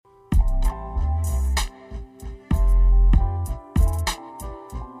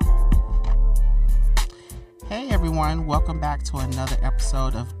everyone. Welcome back to another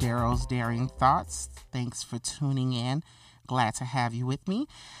episode of Daryl's Daring Thoughts. Thanks for tuning in. Glad to have you with me.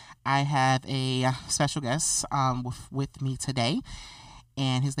 I have a special guest with me today,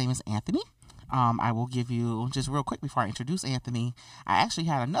 and his name is Anthony. I will give you, just real quick before I introduce Anthony, I actually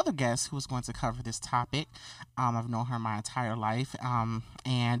had another guest who was going to cover this topic. I've known her my entire life,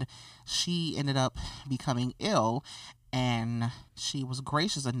 and she ended up becoming ill, and she was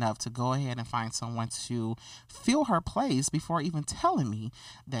gracious enough to go ahead and find someone to fill her place before even telling me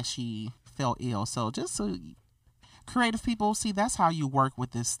that she fell ill. So just to creative people, see, that's how you work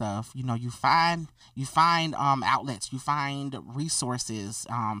with this stuff. You know, you find outlets, you find resources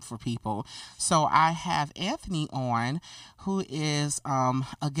for people. So I have Anthony on, who is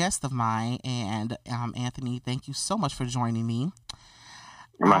a guest of mine, and Anthony, thank you so much for joining me.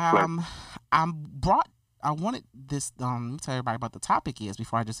 I wanted this, let me tell everybody about the topic is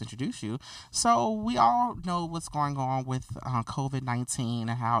before I just introduce you. So we all know what's going on with COVID-19 and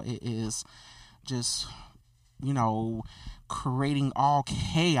how it is just, you know, creating all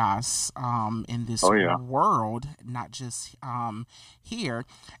chaos in this world, not just here.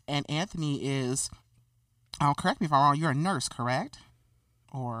 And Anthony is, correct me if I'm wrong, you're a nurse, correct?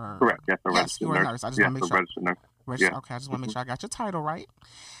 Or correct, yes, you're a nurse. I just want to make sure. Registered nurse. Yeah. Okay, I just want to make sure I got your title right.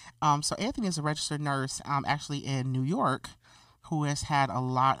 So Anthony is a registered nurse, actually in New York, who has had a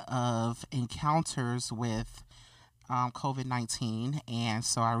lot of encounters with COVID-19, and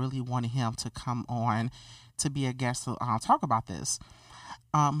so I really wanted him to come on to be a guest to talk about this.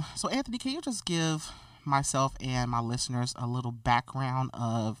 So Anthony, can you just give myself and my listeners a little background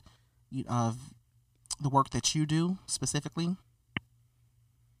of the work that you do specifically?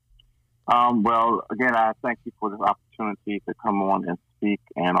 Well, again, I thank you for this opportunity to come on and speak,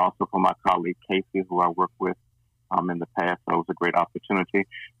 and also for my colleague Casey, who I worked with in the past. So it was a great opportunity.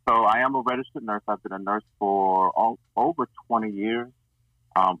 So I am a registered nurse. I've been a nurse for over 20 years.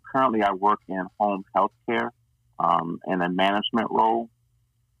 Currently, I work in home health care in a management role.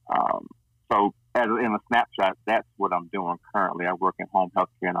 So in a snapshot, that's what I'm doing currently. I work in home health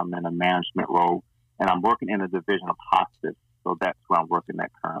care, and I'm in a management role, and I'm working in a division of hospice. So that's where I'm working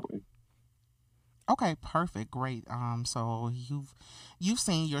at currently. Okay, perfect, great. So you've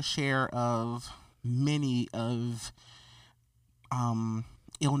seen your share of many of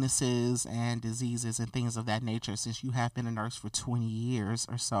illnesses and diseases and things of that nature since you have been a nurse for 20 years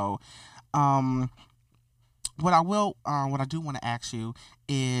or so. What I do want to ask you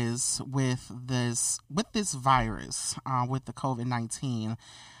is with this virus, with the COVID-19,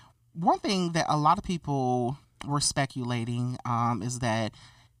 one thing that a lot of people were speculating is that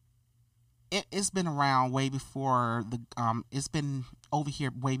it's been around way before it's been over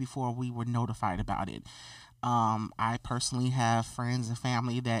here way before we were notified about it. I personally have friends and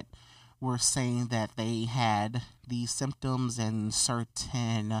family that were saying that they had these symptoms and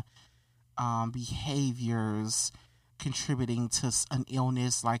certain behaviors contributing to an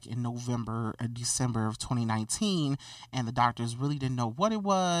illness like in November or December of 2019, and the doctors really didn't know what it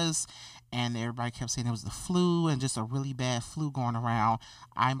was, and everybody kept saying it was the flu and just a really bad flu going around.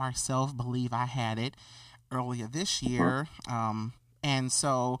 I myself believe I had it earlier this year. And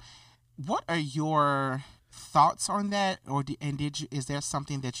so what are your thoughts on that, or is there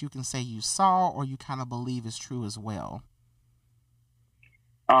something that you can say you saw or you kind of believe is true as well?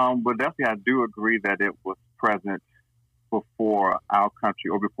 Well, definitely I do agree that it was present before our country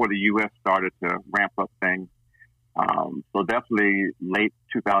or before the U.S. started to ramp up things. So definitely late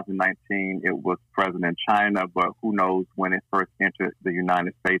 2019, it was present in China, but who knows when it first entered the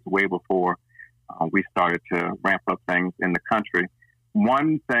United States way before we started to ramp up things in the country.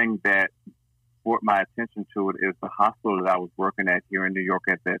 One thing that brought my attention to it is the hospital that I was working at here in New York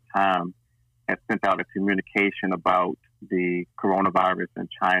at that time had sent out a communication about the coronavirus in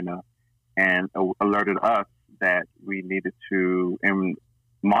China and alerted us that we needed to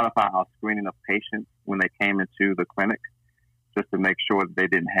modify our screening of patients when they came into the clinic, just to make sure that they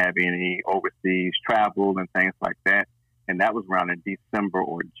didn't have any overseas travel and things like that. And that was around in December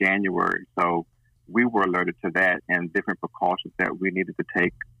or January. So we were alerted to that and different precautions that we needed to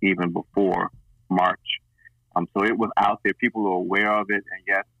take even before March. So it was out there. People were aware of it. And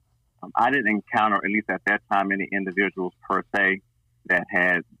yes, I didn't encounter, at least at that time, any individuals per se that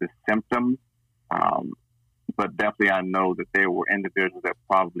had the symptoms. But definitely I know that there were individuals that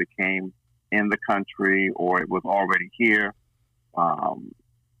probably came in the country or it was already here, and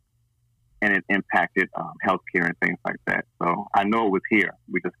it impacted healthcare and things like that. So I know it was here.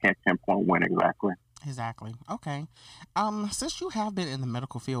 We just can't pinpoint when exactly. Exactly. Okay. Since you have been in the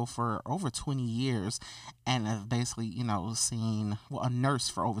medical field for over 20 years and have basically, seen a nurse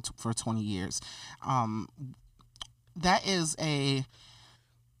for 20 years, that is a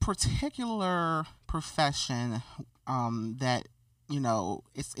particular profession that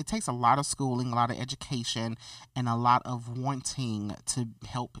it takes a lot of schooling, a lot of education, and a lot of wanting to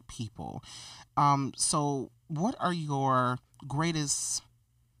help people. So what are your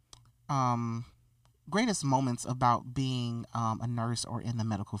um, greatest moments about being a nurse or in the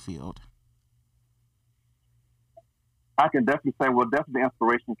medical field? I can definitely say, well, definitely the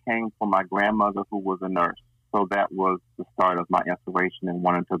inspiration came from my grandmother, who was a nurse. So that was the start of my inspiration and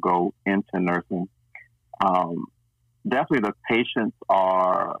wanting to go into nursing. Um, Definitely the patients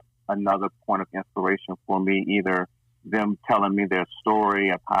are another point of inspiration for me, either them telling me their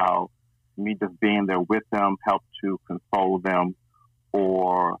story of how me just being there with them helped to console them,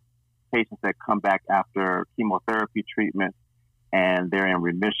 or patients that come back after chemotherapy treatment and they're in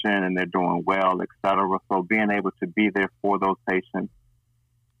remission and they're doing well, et cetera. So being able to be there for those patients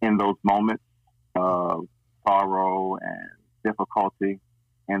in those moments of sorrow and difficulty,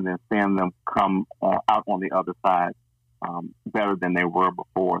 and then seeing them come out on the other side better than they were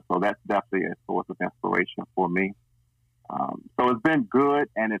before. So that's definitely a source of inspiration for me. So it's been good,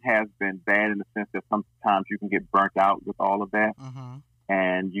 and it has been bad in the sense that sometimes you can get burnt out with all of that, Mm-hmm.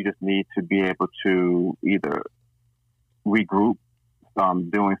 and you just need to be able to either regroup,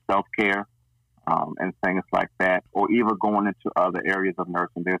 doing self-care, and things like that, or even going into other areas of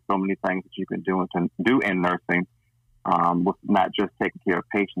nursing. There's so many things that you can do in nursing, with not just taking care of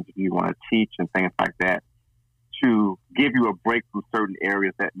patients. If you want to teach and things like that, to give you a break from certain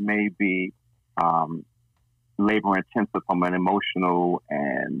areas that may be labor intensive from an emotional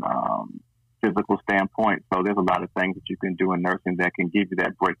and physical standpoint. So there's a lot of things that you can do in nursing that can give you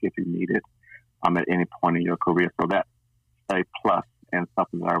that break if you need it at any point in your career. So that's a plus and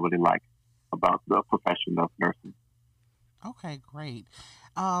something that I really like about the profession of nursing. Okay, great.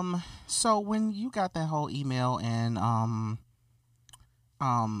 So when you got that whole email and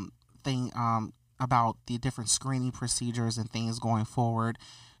thing about the different screening procedures and things going forward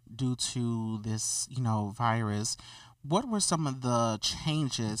due to this, virus, what were some of the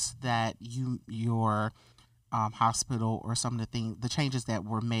changes that your hospital, or some of the changes that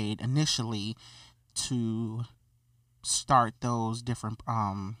were made initially to start those different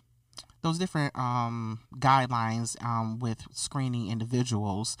guidelines with screening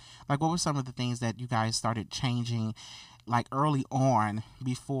individuals? Like, what were some of the things that you guys started changing, like early on,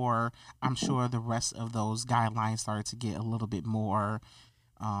 before I'm sure the rest of those guidelines started to get a little bit more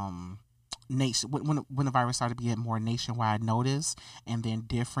when the virus started to get more nationwide notice, and then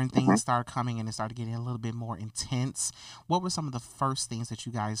different Mm-hmm. things started coming and it started getting a little bit more intense? What were some of the first things that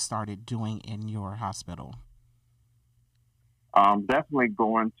you guys started doing in your hospital? Definitely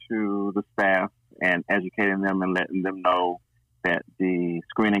going to the staff and educating them and letting them know that the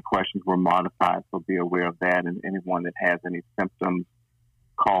screening questions were modified, so be aware of that. And anyone that has any symptoms,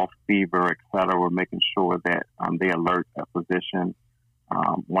 cough, fever, etc., we're making sure that they alert a physician,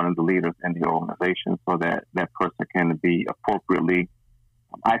 one of the leaders in the organization, so that that person can be appropriately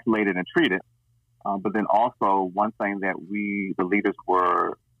isolated and treated. But then also, one thing that the leaders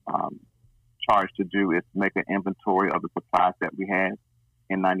were charged to do is make an inventory of the supplies that we had: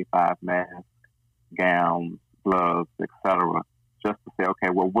 N95 masks, gowns, gloves, etc., just to say, okay,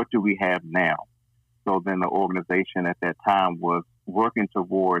 well, what do we have now? So then the organization at that time was working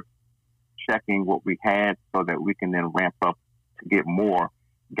towards checking what we had so that we can then ramp up to get more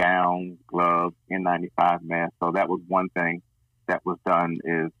gowns, gloves, N95 masks. So that was one thing that was done,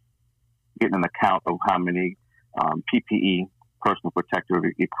 is getting an account of how many PPE, personal protective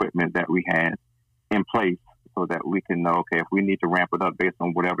equipment, that we had in place, so that we can know, okay, if we need to ramp it up based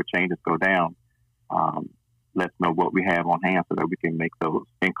on whatever changes go down, let's know what we have on hand so that we can make those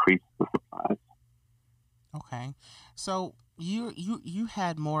increase the supplies. Okay, so you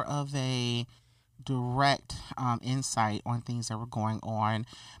had more of a direct insight on things that were going on,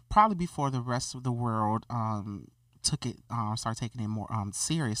 probably before the rest of the world started taking it more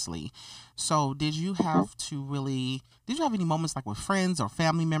seriously. So did you have to really, did you have any moments like with friends or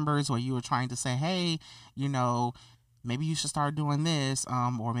family members where you were trying to say, hey, you know, maybe you should start doing this,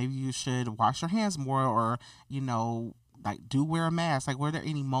 or maybe you should wash your hands more, or, like, do wear a mask? Like, were there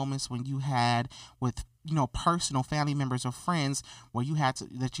any moments when you had with, personal family members or friends where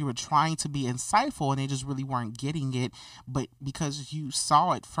that you were trying to be insightful and they just really weren't getting it, but because you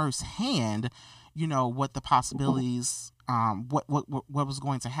saw it firsthand, what the possibilities, what was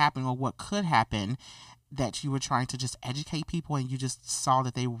going to happen or what could happen, that you were trying to just educate people and you just saw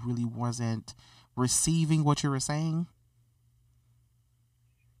that they really wasn't receiving what you were saying?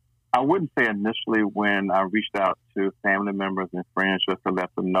 I wouldn't say initially when I reached out to family members and friends just to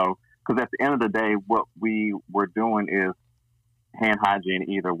let them know. Because at the end of the day, what we were doing is hand hygiene,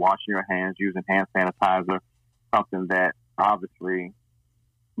 either washing your hands, using hand sanitizer, something that obviously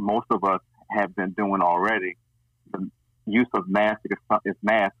most of us have been doing already. The use of masks is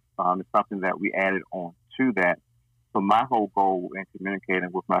something that we added on to that. So my whole goal in communicating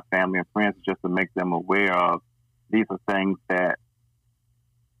with my family and friends is just to make them aware of these are things that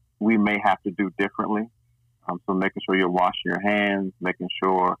we may have to do differently. So making sure you're washing your hands, making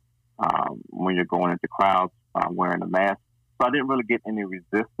sure when you're going into crowds, wearing a mask. So I didn't really get any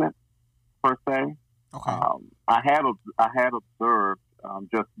resistance per se. Okay. I had observed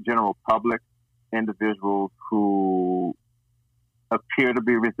just general public individuals who appear to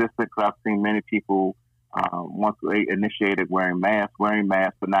be resistant, because I've seen many people once they initiated wearing masks,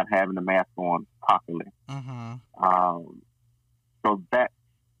 but not having the mask on properly. Mm-hmm. So that's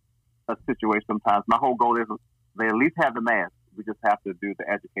a situation sometimes. My whole goal is they at least have the mask. We just have to do the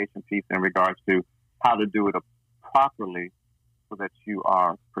education piece in regards to how to do it properly so that you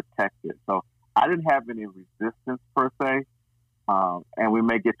are protected. So I didn't have any resistance per se. And we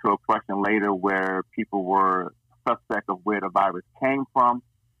may get to a question later where people were suspect of where the virus came from.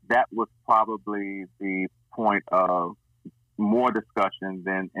 That was probably the point of more discussion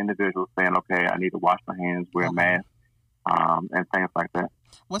than individuals saying, okay, I need to wash my hands, wear a mask, and things like that.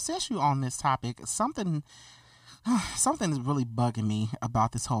 Well, since you're on this topic, something is really bugging me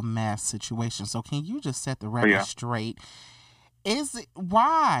about this whole mask situation. So can you just set the record straight?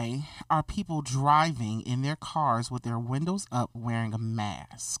 Why are people driving in their cars with their windows up wearing a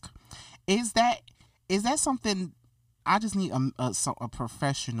mask? Is that something? I just need a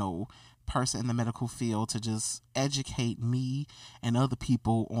professional person in the medical field to just educate me and other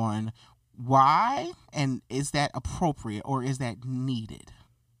people on why, and is that appropriate or is that needed?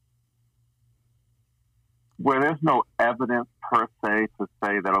 Well, there's no evidence per se to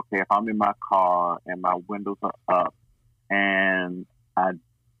say that, okay, if I'm in my car and my windows are up and I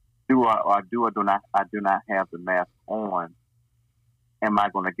do not have the mask on, am I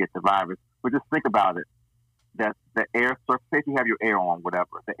going to get the virus? But just think about it. That the air, say if you have your air on,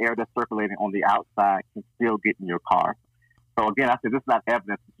 whatever, the air that's circulating on the outside can still get in your car. So again, I said this is not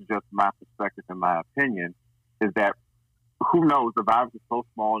evidence. This is just my perspective and my opinion. Is that who knows? The virus is so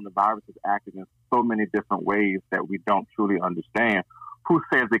small and the virus is active in so many different ways that we don't truly understand. Who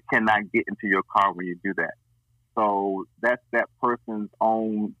says it cannot get into your car when you do that? So that's that person's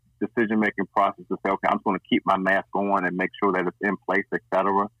own decision-making process to say, okay, I'm going to keep my mask on and make sure that it's in place,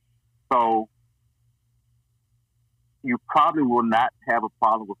 etc. So you probably will not have a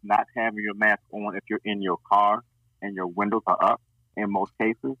problem with not having your mask on if you're in your car and your windows are up in most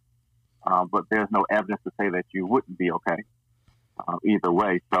cases. But there's no evidence to say that you wouldn't be okay either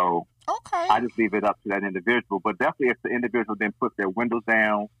way. So I just leave it up to that individual. But definitely if the individual then puts their windows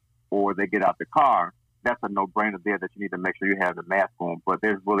down or they get out the car, that's a no-brainer there that you need to make sure you have the mask on. But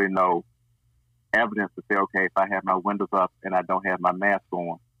there's really no evidence to say, okay, if I have my windows up and I don't have my mask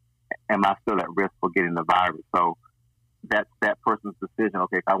on, am I still at risk for getting the virus? So that's that person's decision.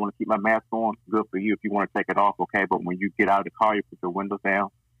 Okay, if I want to keep my mask on, good for you. If you want to take it off, okay. But when you get out of the car, you put your windows down.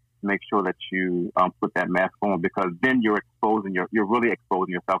 Make sure that you put that mask on, because then you're really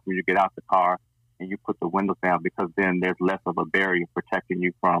exposing yourself when you get out the car and you put the windows down, because then there's less of a barrier protecting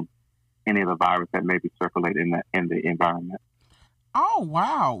you from any of the virus that may be circulating in the environment. Oh,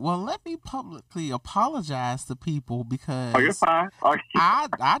 wow. Well, let me publicly apologize to people because... Oh, you're fine.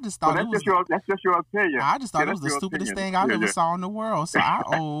 I just thought that's just your opinion. I just thought it was the stupidest thing I ever saw in the world. So I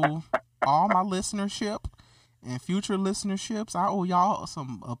owe all my listenership and future listenerships, I owe y'all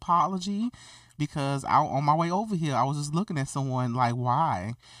some apology, because on my way over here, I was just looking at someone like,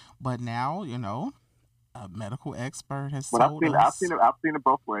 why? But now, a medical expert has told us. I've seen it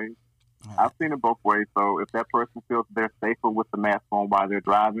both ways. I've seen it both ways. So if that person feels they're safer with the mask on while they're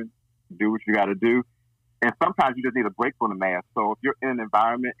driving, do what you got to do. And sometimes you just need a break from the mask. So if you're in an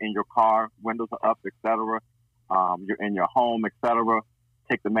environment in your car, windows are up, etc., you're in your home, etc.,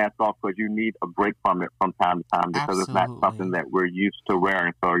 take the mask off because you need a break from it from time to time, because It's not something that we're used to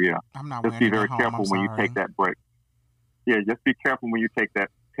wearing. So just be very careful when you take that break. Yeah, just be careful when you take that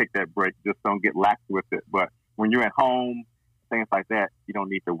break. Just don't get lax with it. But when you're at home, things like that, you don't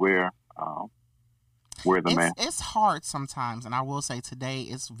need to wear the mask. It's hard sometimes, and I will say today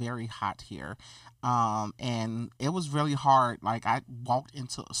it's very hot here, and it was really hard. Like I walked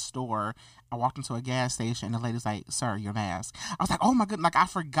into a gas station, and the lady's like, "Sir, your mask." I was like, "Oh my goodness!" Like I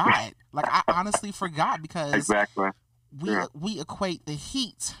forgot. Like I honestly forgot, because exactly. Sure. we equate the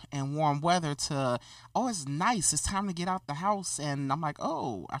heat and warm weather to, oh, it's nice, it's time to get out the house, and I'm like,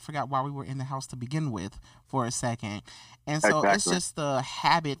 oh, I forgot why we were in the house to begin with for a second. And so it's Exactly. just the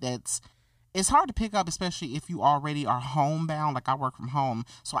habit that's, it's hard to pick up, especially if you already are homebound. Like, I work from home,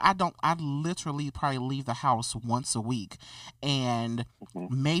 so I literally probably leave the house once a week and Hmm.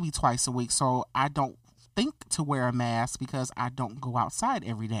 maybe twice a week, so I don't think to wear a mask because I don't go outside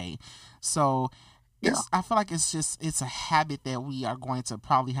every day. So Yeah. I feel like it's a habit that we are going to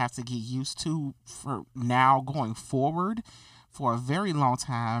probably have to get used to for now going forward for a very long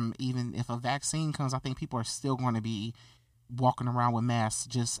time. Even if a vaccine comes, I think people are still going to be walking around with masks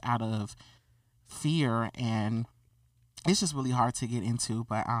just out of fear, and it's just really hard to get into.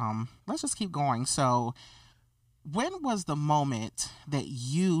 But let's just keep going. So when was the moment that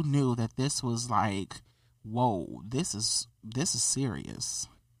you knew that this was like, whoa, this is serious?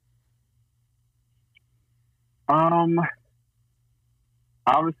 Um,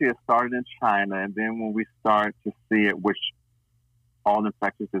 Obviously, it started in China, and then when we start to see it, which all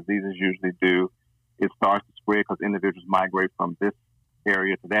infectious diseases usually do, it starts to spread because individuals migrate from this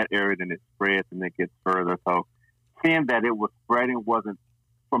area to that area, then it spreads and it gets further. So seeing that it was spreading wasn't,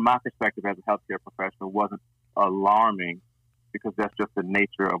 from my perspective as a healthcare professional, wasn't alarming because that's just the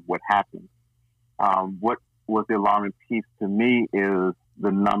nature of what happened. What was the alarming piece to me is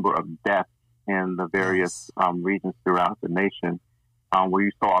the number of deaths in the various Yes. regions throughout the nation, where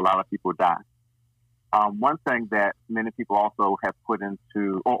you saw a lot of people die. One thing that many people also have put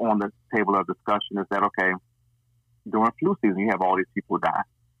into or on the table of discussion is that, okay, during flu season you have all these people die,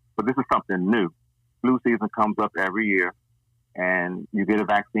 but this is something new. Flu season comes up every year, and you get a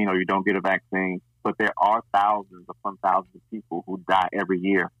vaccine or you don't get a vaccine, but there are thousands upon thousands of people who die every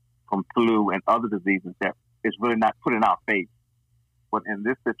year from flu and other diseases that is really not put in our face. But in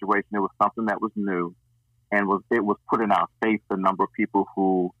this situation, it was something that was new, and it was put in our face the number of people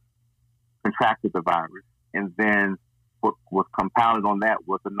who contracted the virus. And then what was compounded on that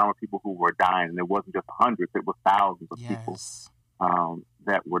was the number of people who were dying. And it wasn't just hundreds, it was thousands of people Yes.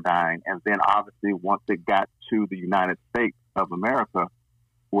 that were dying. And then obviously once it got to the United States of America,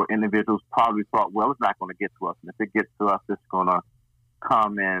 where individuals probably thought, well, it's not going to get to us. And if it gets to us, it's going to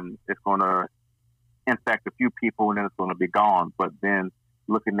come and it's going to infect a few people and then it's going to be gone. But then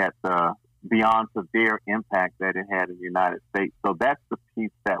looking at the beyond severe impact that it had in the United States. So that's the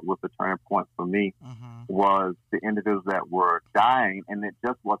piece that was the turning point for me, Mm-hmm. was the individuals that were dying. And it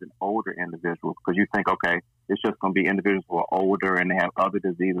just wasn't older individuals, because you think, okay, it's just going to be individuals who are older and they have other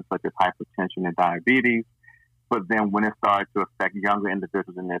diseases such as hypertension and diabetes. But then when it started to affect younger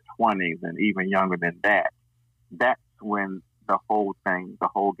individuals in their 20s and even younger than that, that's when the whole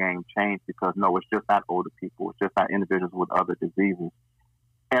game changed, because no, it's just not older people. It's just not individuals with other diseases.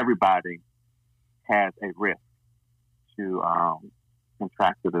 Everybody has a risk to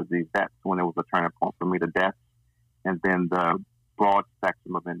contract the disease. That's when it was a turning point for me, the deaths, and then the broad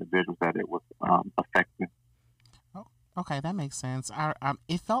spectrum of individuals that it was affecting. Okay, that makes sense.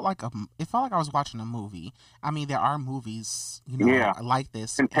 It felt like I was watching a movie. I mean, there are movies, Yeah. like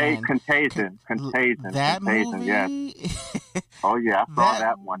this. Contagion. That Contagion, yes. movie. Oh, yeah, I saw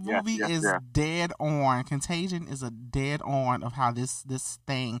that one. Yes, movie is yes. dead on. Contagion is a dead on of how this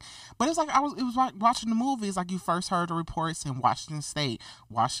thing. But it's like it was like watching the movie. It's like you first heard the reports in Washington State.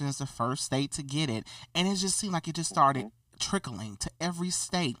 Washington's the first state to get it, and it just seemed like it just started trickling to every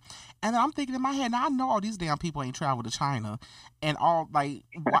state. And then I'm thinking in my head, now I know all these damn people ain't traveled to China and all, like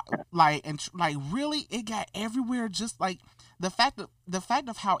really it got everywhere. Just like the fact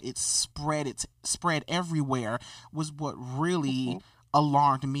of how it spread everywhere was what really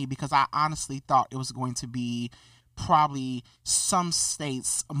alarmed me, because I honestly thought it was going to be probably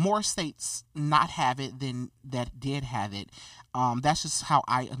more states not have it than that did have it. That's just how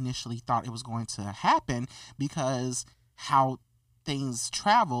I initially thought it was going to happen, because how things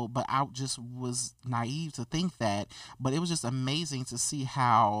travel, but I just was naive to think that. But it was just amazing to see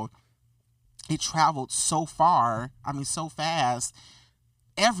how it traveled so far, so fast,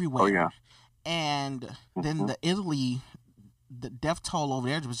 everywhere. Oh, yeah. And then the death toll over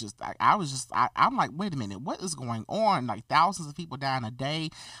there was just, I'm like, wait a minute, what is going on? Like, thousands of people dying a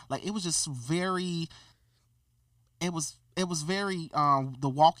day. Like, it was just very, it was very The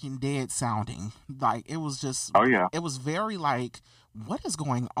Walking Dead sounding. Like, it was just, oh, yeah. It was very like, what is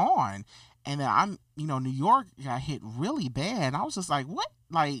going on? And then New York got hit really bad. I was just like, what?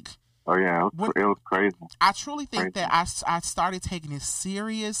 Like, oh, yeah, it was crazy. I truly think that I started taking it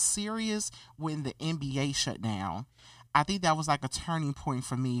serious when the NBA shut down. I think that was like a turning point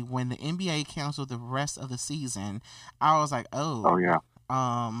for me when the NBA canceled the rest of the season. I was like, oh yeah,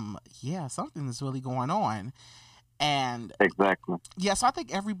 yeah, something is really going on. And Exactly. yeah, so I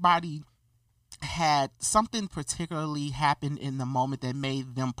think everybody had something particularly happen in the moment that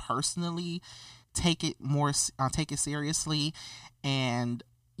made them personally take it seriously. And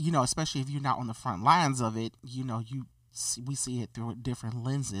especially if you're not on the front lines of it, we see it through different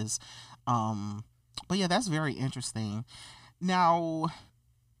lenses. But yeah, that's very interesting. Now,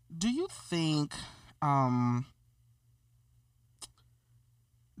 do you think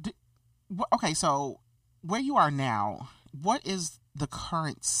okay, so where you are now, what is the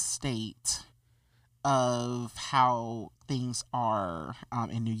current state of how things are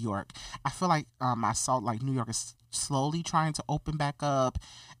in New York? I feel like I saw like New York is slowly trying to open back up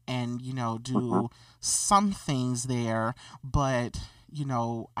and do some things there, but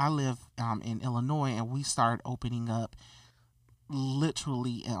I live in Illinois, and we started opening up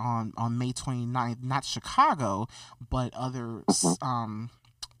literally on May 29th. Not Chicago, but other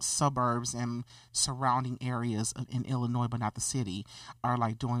suburbs and surrounding areas in Illinois, but not the city, are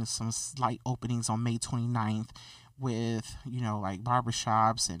like doing some slight openings on May 29th with, like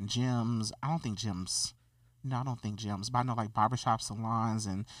barbershops and gyms. I don't think gyms, but I know like barbershop salons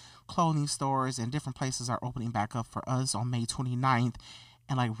and clothing stores and different places are opening back up for us on May 29th.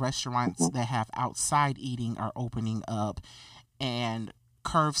 And like restaurants that have outside eating are opening up, and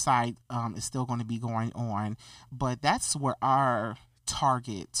curbside is still going to be going on. But that's where our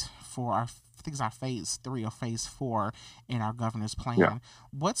target for I think it's our phase 3 or phase 4 in our governor's plan. Yeah.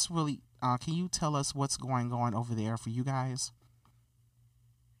 What's really can you tell us what's going on over there for you guys?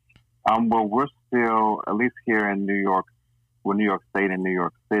 Well, we're still, at least here in New York, New York State and New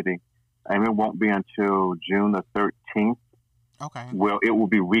York City, and it won't be until June the 13th. Okay. Well, it will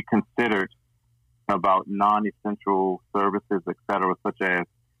be reconsidered about non-essential services, et cetera, such as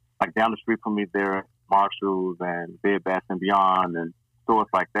like down the street from me there, Marshalls and Bed Bath & Beyond and stores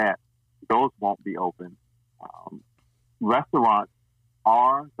like that. Those won't be open. Restaurants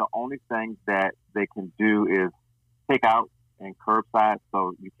are, the only thing that they can do is take out and curbside,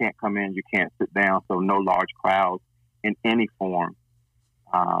 so you can't come in, you can't sit down, so no large crowds in any form.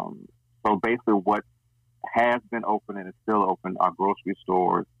 So basically what has been open and is still open are grocery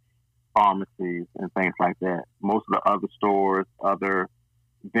stores, pharmacies, and things like that. Most of the other stores, other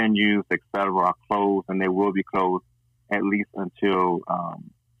venues, etc., are closed, and they will be closed at least until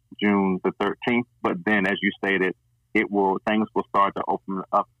June the 13th. But then, as you stated, things will start to open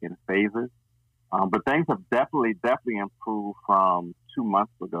up in phases. But things have definitely improved from 2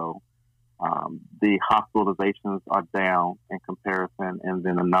 months ago. The hospitalizations are down in comparison, and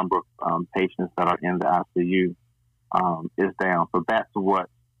then the number of patients that are in the ICU is down. So that's what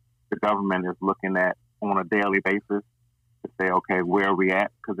the government is looking at on a daily basis to say, okay, where are we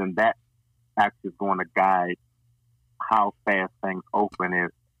at? Because then that actually is going to guide how fast things open,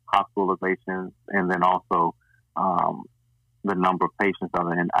 is hospitalizations, and then also the number of patients that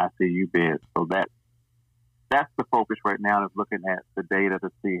are in ICU beds. So that's the focus right now, is looking at the data to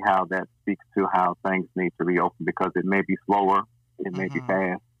see how that speaks to how things need to reopen, because it may be slower, it may be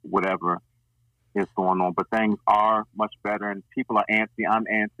fast, whatever is going on. But things are much better, and people are antsy. I'm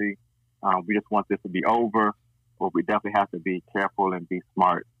antsy. We just want this to be over, but we definitely have to be careful and be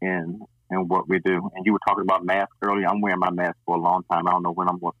smart in what we do. And you were talking about masks earlier. I'm wearing my mask for a long time. I don't know when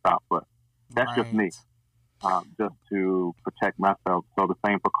I'm going to stop, but that's just me. Just to protect myself. So the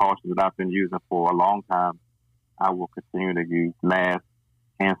same precautions that I've been using for a long time, I will continue to use masks.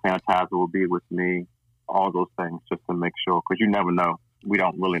 Hand sanitizer will be with me. All those things, just to make sure, because you never know. We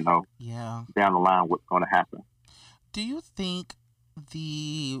don't really know down the line what's going to happen. Do you think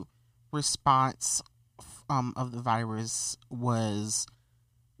the response of the virus was?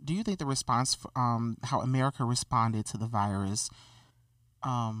 Do you think the response, how America responded to the virus,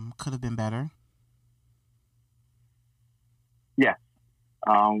 could have been better? Yes.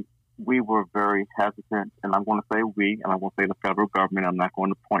 We were very hesitant, and I'm going to say we, and I'm going to say the federal government. I'm not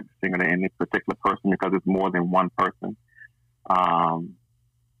going to point the finger at any particular person, because it's more than one person.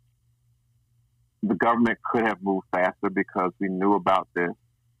 The government could have moved faster, because we knew about this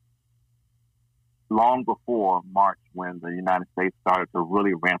long before March, when the United States started to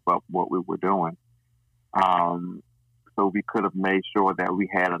really ramp up what we were doing. So we could have made sure that we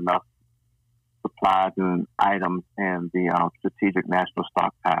had enough supplies and items in the strategic national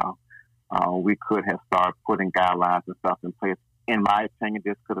stockpile. We could have started putting guidelines and stuff in place. In my opinion,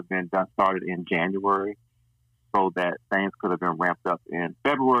 this could have been started in January, so that things could have been ramped up in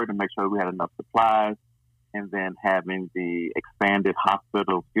February to make sure we had enough supplies, and then having the expanded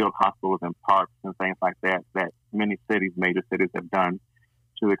hospitals, field hospitals and parks and things like that many cities, major cities, have done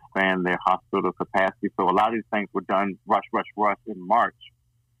to expand their hospital capacity. So a lot of these things were done rush in March,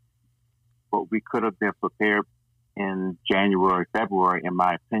 but we could have been prepared in January, February, in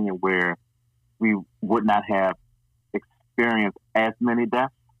my opinion, where we would not have experienced as many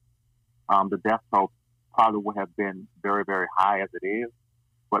deaths. The death toll probably would have been very, very high as it is.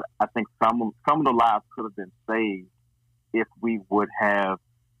 But I think some of the lives could have been saved if we would have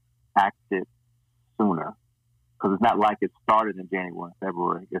acted sooner. Because it's not like it started in January and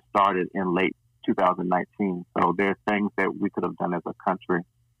February. It started in late 2019. So there are things that we could have done as a country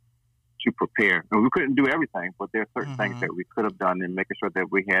to prepare. And we couldn't do everything, but there are certain things that we could have done in making sure that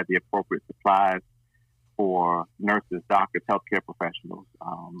we had the appropriate supplies for nurses, doctors, healthcare professionals,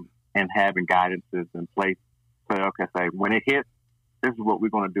 and having guidances in place. So, say, when it hits, this is what we're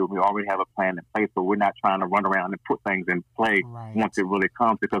going to do. We already have a plan in place, so we're not trying to run around and put things in play once it really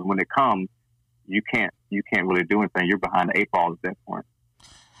comes, because when it comes, you can't really do anything. You're behind the 8 ball at that point.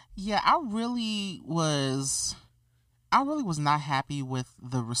 Yeah, I really was not happy with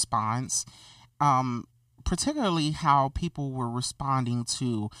the response, particularly how people were responding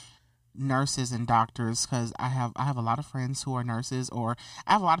to nurses and doctors, because I have a lot of friends who are nurses, or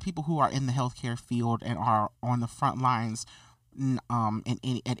I have a lot of people who are in the healthcare field and are on the front lines in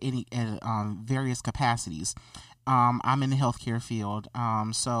various capacities. I'm in the healthcare field,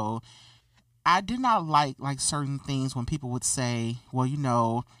 so I did not like certain things when people would say,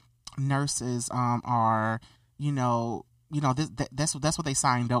 well, nurses are, that's what they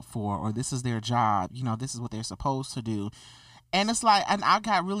signed up for, or this is their job, this is what they're supposed to do. And it's like, and I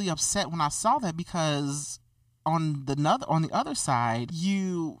got really upset when I saw that, because on the other side,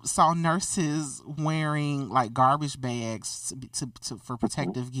 you saw nurses wearing like garbage bags for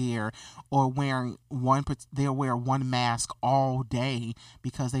protective gear, or they'll wear one mask all day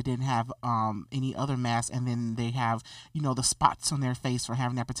because they didn't have any other mask, and then they have the spots on their face for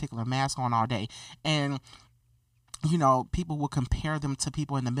having that particular mask on all day. And people will compare them to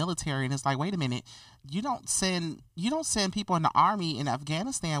people in the military, and it's like, wait a minute, you don't send people in the army in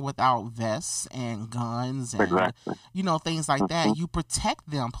Afghanistan without vests and guns and things like that. You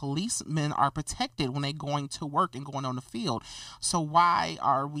protect them. Policemen are protected when they're going to work and going on the field. So why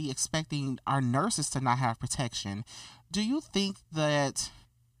are we expecting our nurses to not have protection? Do you think that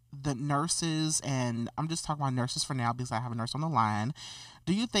the nurses, and I'm just talking about nurses for now because I have a nurse on the line,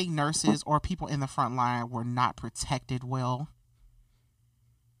 do you think nurses or people in the front line were not protected well?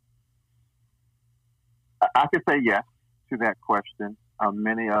 I could say yes to that question.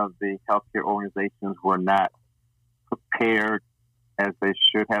 Many of the healthcare organizations were not prepared as they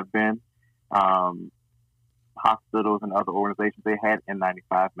should have been. Hospitals and other organizations, they had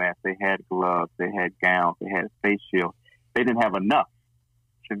N95 masks, they had gloves, they had gowns, they had face shields. They didn't have enough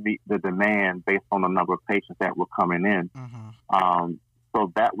to meet the demand based on the number of patients that were coming in. So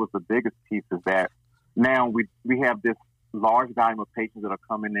that was the biggest piece, is that now we have this large volume of patients that are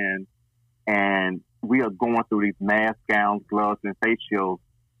coming in, and we are going through these masks, gowns, gloves, and face shields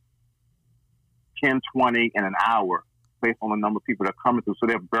 10, 20 in an hour based on the number of people that are coming through. So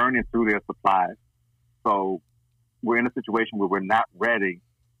they're burning through their supplies. So we're in a situation where we're not ready.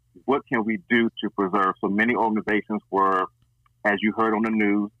 What can we do to preserve? So many organizations were, as you heard on the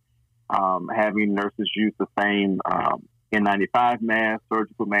news, having nurses use the same N95 mask,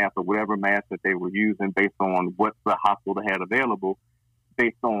 surgical mask, or whatever mask that they were using based on what the hospital had available,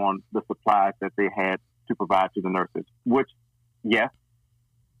 based on the supplies that they had to provide to the nurses, which, yes,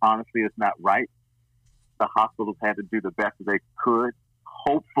 honestly, it's not right. The hospitals had to do the best that they could.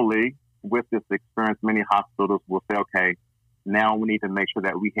 Hopefully, with this experience, many hospitals will say, okay, now we need to make sure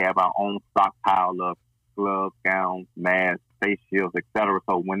that we have our own stockpile of gloves, gowns, masks, face shields, etc.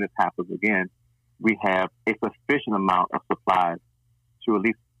 So when this happens again, we have a sufficient amount of supplies to at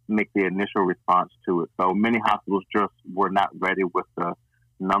least make the initial response to it. So many hospitals just were not ready with the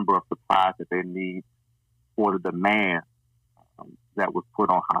number of supplies that they need for the demand that was put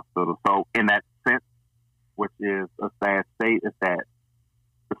on hospitals. So in that sense, which is a sad state, is that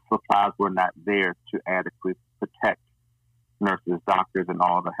the supplies were not there to adequately protect nurses, doctors, and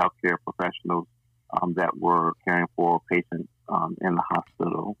all the healthcare professionals that were caring for patients in the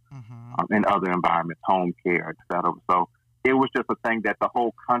hospital, in other environments, home care, etc. So it was just a thing that the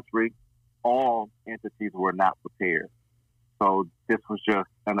whole country, all entities were not prepared. So this was just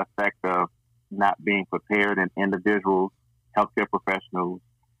an effect of not being prepared, and individuals, healthcare professionals,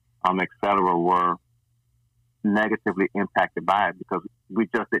 etc., were negatively impacted by it because we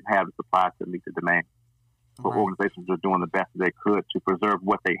just didn't have the supplies to meet the demand. So organizations were doing the best they could to preserve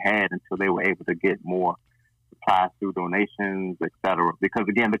what they had until they were able to get more supplies through donations, etc. Because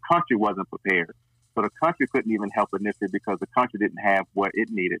again, the country wasn't prepared. So the country couldn't even help initially because the country didn't have what it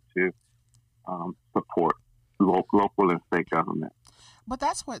needed to support local and state government. But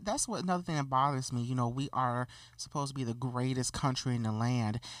that's what another thing that bothers me. We are supposed to be the greatest country in the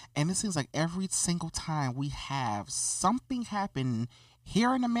land, and it seems like every single time we have something happen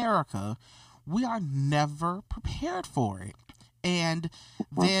here in America, we are never prepared for it. And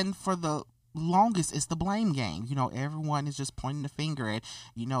then for the longest, it's the blame game. Everyone is just pointing the finger at,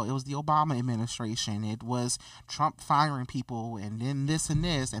 it was the Obama administration, it was Trump firing people, and then this and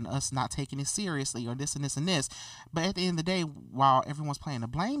this, and us not taking it seriously, or this and this and this. But at the end of the day, while everyone's playing the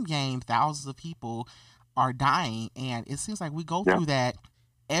blame game, thousands of people are dying, and it seems like we go through that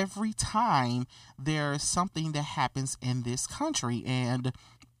every time there's something that happens in this country. And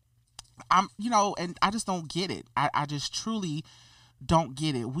and I just don't get it. I just truly don't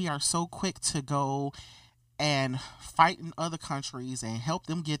get it. We are so quick to go and fight in other countries and help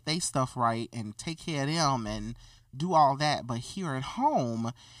them get their stuff right and take care of them and do all that. But here at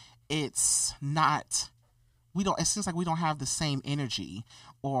home, it's not. It seems like we don't have the same energy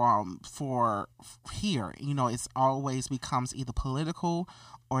or for here. It's always becomes either political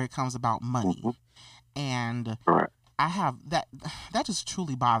or it comes about money. And I have that just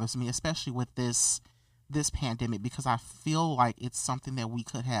truly bothers me, especially with this pandemic, because I feel like it's something that we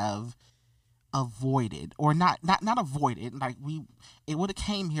could have avoided, or not avoided. Like it would have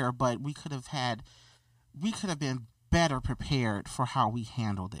came here, but we could have been better prepared for how we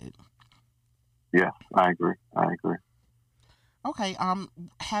handled it. Yes, I agree. Okay.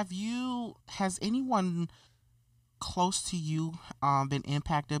 Has anyone close to you been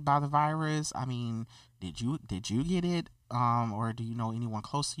impacted by the virus? I mean, did you get it? Or do you know anyone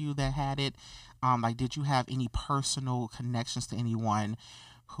close to you that had it? Did you have any personal connections to anyone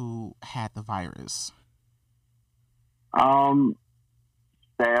who had the virus?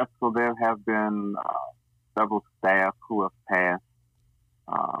 Staff. So there have been several staff who have passed.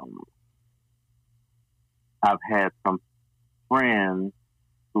 I've had some friends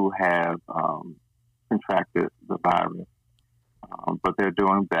who have contracted the virus, but they're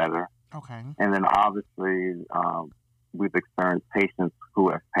doing better. Okay. And then obviously we've experienced patients who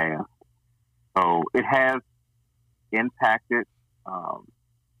have passed. So it has impacted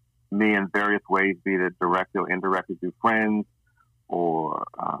me in various ways, be it directly or indirectly through friends or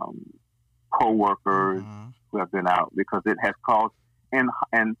co-workers who have been out, because it has caused, in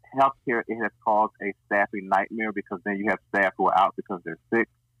healthcare, it has caused a staffing nightmare, because then you have staff who are out because they're sick.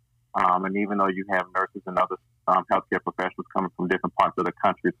 And even though you have nurses and other healthcare professionals coming from different parts of the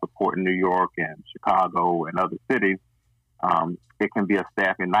country supporting New York and Chicago and other cities, it can be a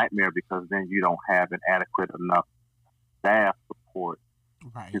staffing nightmare, because then you don't have an adequate enough staff support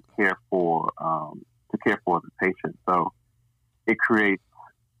to care for the patient. So it creates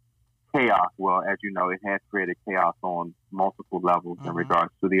chaos. Well, as you know, it has created chaos on multiple levels in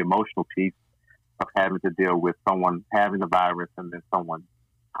regards to the emotional piece of having to deal with someone having the virus and then someone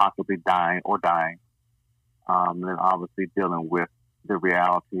possibly dying. And then obviously dealing with the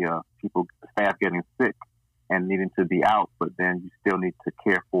reality of staff getting sick and needing to be out, but then you still need to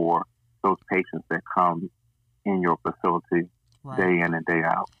care for those patients that come in your facility day in and day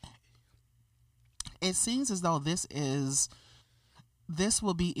out. It seems as though this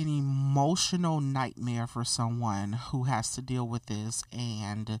will be an emotional nightmare for someone who has to deal with this,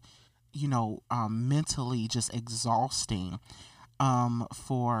 and mentally just exhausting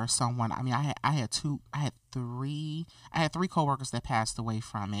for someone. I mean, I had three coworkers that passed away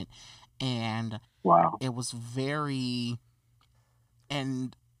from it, and it was very.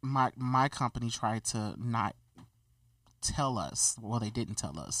 And my company tried to not tell us. Well, they didn't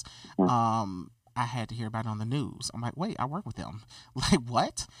tell us. I had to hear about it on the news. I'm like, wait, I work with them. Like,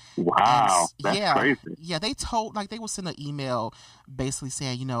 what? Wow, that's crazy. Yeah, they will send an email basically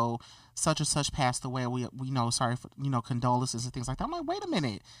saying, such and such passed away. We know, sorry for, condolences and things like that. I'm like, wait a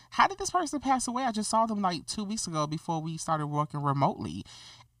minute. How did this person pass away? I just saw them like 2 weeks ago before we started working remotely.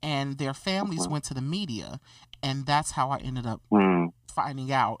 And their families went to the media. And that's how I ended up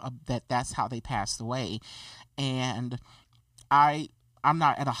finding out that that's how they passed away. And I'm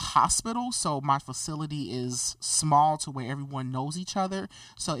not at a hospital, so my facility is small to where everyone knows each other.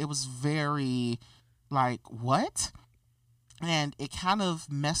 So it was very like, what? And it kind of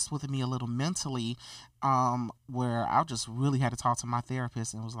messed with me a little mentally, where I just really had to talk to my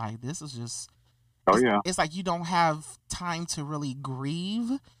therapist and was like, this is just, it's like you don't have time to really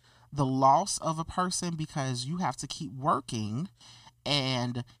grieve the loss of a person because you have to keep working.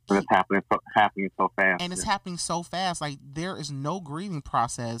 And it's happening so fast. And it's happening so fast. Like, there is no grieving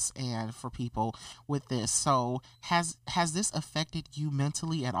process and for people with this. So has this affected you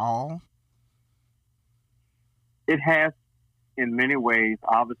mentally at all? It has in many ways.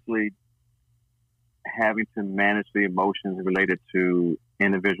 Obviously, having to manage the emotions related to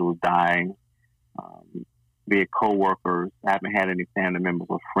individuals dying, be it coworkers. I haven't had any family members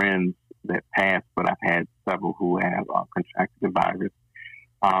or friends that passed, but I've had several who have contracted the virus.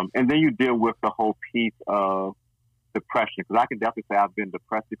 And then you deal with the whole piece of depression, because I can definitely say I've been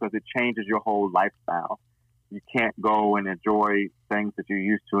depressed because it changes your whole lifestyle. You can't go and enjoy things that you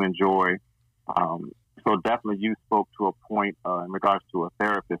used to enjoy. So definitely you spoke to a point in regards to a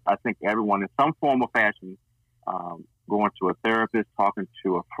therapist. I think everyone in some form or fashion, going to a therapist, talking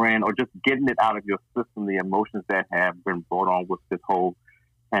to a friend, or just getting it out of your system, the emotions that have been brought on with this whole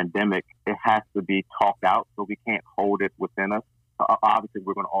pandemic, it has to be talked out, so we can't hold it within us. Obviously,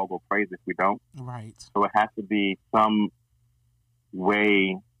 we're going to all go crazy if we don't. Right. So it has to be some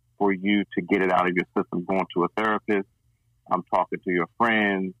way for you to get it out of your system, going to a therapist, talking to your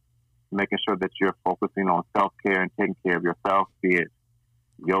friends, making sure that you're focusing on self-care and taking care of yourself, be it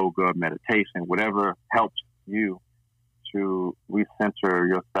yoga, meditation, whatever helps you to recenter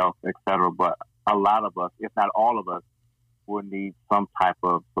yourself, etc. But a lot of us, if not all of us, will need some type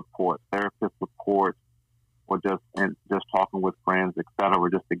of support, therapist support, or just talking with friends, etc.,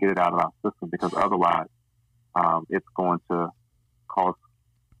 just to get it out of our system, because otherwise it's going to cause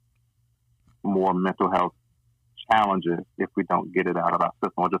more mental health challenges if we don't get it out of our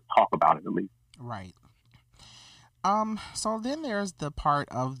system, or just talk about it at least. Right. So then there's the part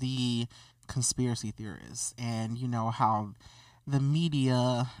of the conspiracy theorists, and how the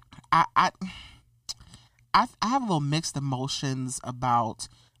media. I have a little mixed emotions about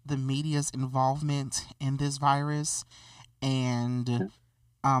the media's involvement in this virus, and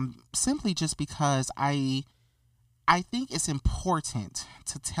simply just because I think it's important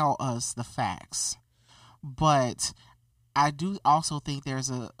to tell us the facts, but I do also think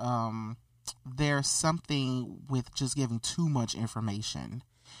there's something with just giving too much information,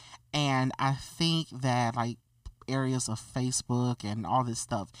 and I think that like areas of Facebook and all this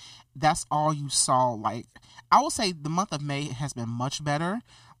stuff, that's all you saw. Like, I will say the month of May has been much better,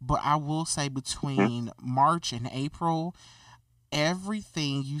 but I will say between March and April,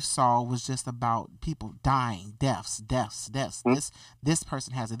 everything you saw was just about people dying, deaths. This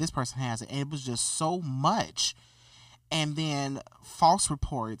person has it, this person has it, and it was just so much. And then false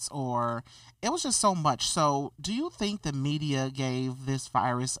reports, or it was just so much. So do you think the media gave this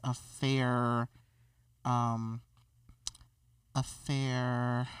virus a fair,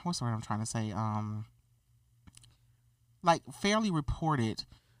 what's the word I'm trying to say? Like fairly reported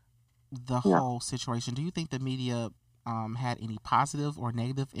the whole situation. Do you think the media had any positive or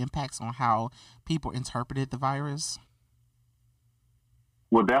negative impacts on how people interpreted the virus?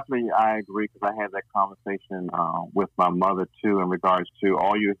 Well, definitely, I agree, because I had that conversation with my mother too, in regards to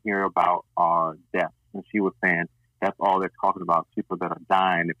all you hear about are deaths, and she was saying that's all they're talking about: people that are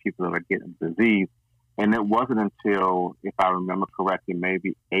dying, and people that are getting disease. And it wasn't until, if I remember correctly,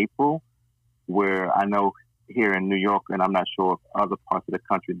 maybe April, where I know here in New York, and I'm not sure if other parts of the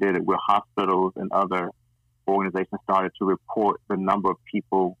country did it, where hospitals and other organizations started to report the number of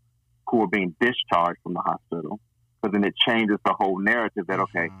people who were being discharged from the hospital. Because then it changes the whole narrative that,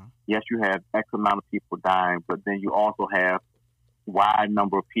 okay, yes, you have X amount of people dying, but then you also have wide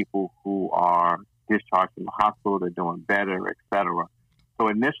number of people who are discharged from the hospital, they're doing better, etc. So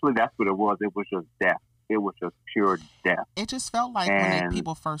initially, that's what it was. It was just death. It was just pure death. It just felt like when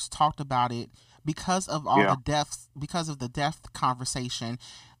people first talked about it, because of all the deaths, because of the death conversation,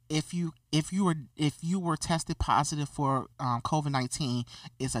 if you were tested positive for COVID-19,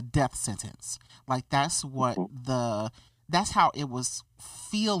 it's a death sentence. Like that's what that's how it was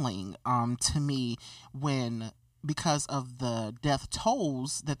feeling to me, when, because of the death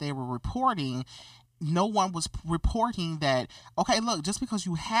tolls that they were reporting, no one was reporting that, okay, look, just because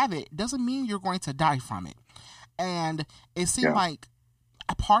you have it doesn't mean you're going to die from it. And it seemed like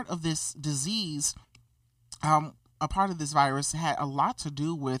a part of this disease, a part of this virus had a lot to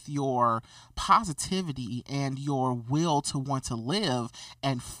do with your positivity and your will to want to live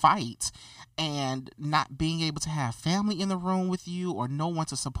and fight, and not being able to have family in the room with you or no one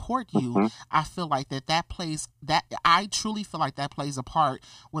to support you. I feel like I truly feel like that plays a part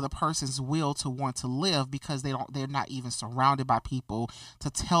with a person's will to want to live, because they're not even surrounded by people to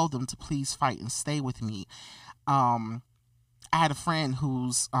tell them to please fight and stay with me. I had a friend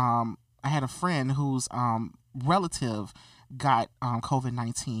whose relative got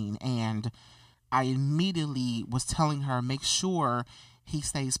COVID-19, and I immediately was telling her, make sure he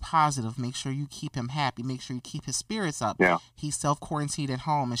stays positive, make sure you keep him happy, make sure you keep his spirits up. He's self-quarantined at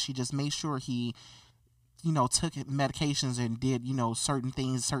home, and she just made sure he took medications and did, certain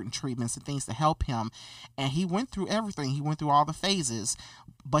things, certain treatments and things to help him. And he went through everything. He went through all the phases,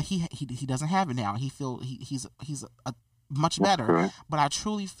 but he doesn't have it now. He's a much better. But I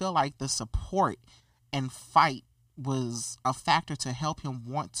truly feel like the support and fight was a factor to help him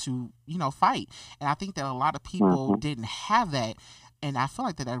want to, fight. And I think that a lot of people didn't have that. And I feel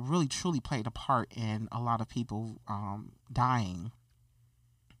like that really truly played a part in a lot of people dying.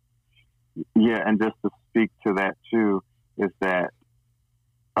 Yeah, and just to speak to that too, is that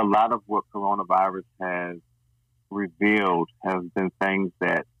a lot of what coronavirus has revealed has been things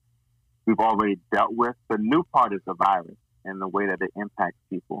that we've already dealt with. The new part is the virus and the way that it impacts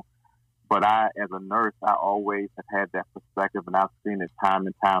people. But I, as a nurse, I always have had that perspective, and I've seen it time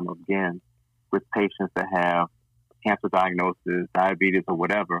and time again with patients that have cancer diagnosis, diabetes, or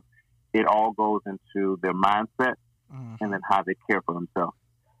whatever. It all goes into their mindset and then how they care for themselves.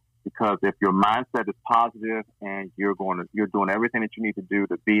 Because if your mindset is positive and you're doing everything that you need to do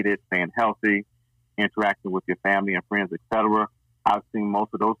to beat it, staying healthy, interacting with your family and friends, etc., I've seen most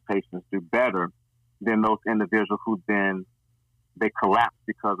of those patients do better than those individuals who then they collapse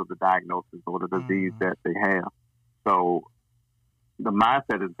because of the diagnosis or the disease that they have. So the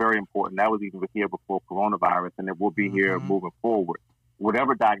mindset is very important. That was even here before coronavirus, and it will be here moving forward.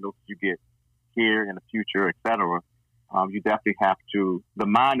 Whatever diagnosis you get here in the future, etc., you definitely have to. The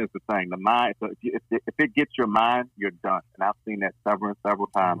mind is the thing. The mind. If it gets your mind, you're done. And I've seen that several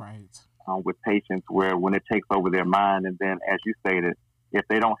times with patients where when it takes over their mind, and then as you stated, if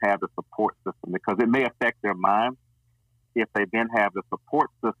they don't have the support system, because it may affect their mind. If they then have the support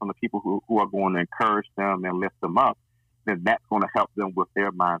system, the people who are going to encourage them and lift them up, then that's going to help them with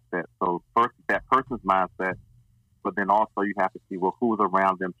their mindset. So first, that person's mindset, but then also you have to see, well, who's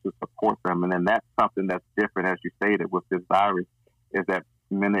around them to support them. And then that's something that's different, as you stated, with this virus, is that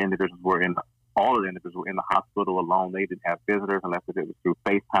many individuals all of the individuals were in the hospital alone. They didn't have visitors unless it was through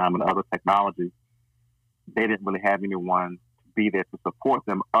FaceTime and other technologies. They didn't really have anyone to be there to support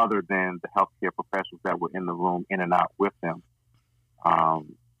them other than the healthcare professionals that were in the room, in and out with them.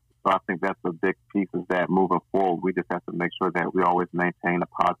 So I think that's a big piece, is that moving forward, we just have to make sure that we always maintain a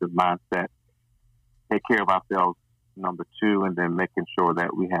positive mindset, take care of ourselves, number two, and then making sure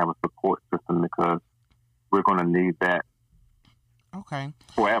that we have a support system, because we're going to need that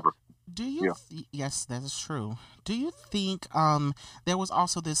forever. Do you? Yes, that is true. Do you think there was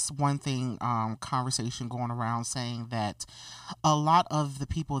also this one thing, conversation going around saying that a lot of the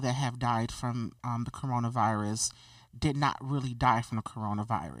people that have died from the coronavirus did not really die from the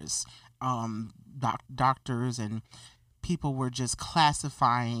coronavirus. Doctors and people were just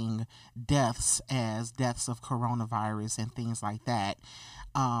classifying deaths as deaths of coronavirus and things like that.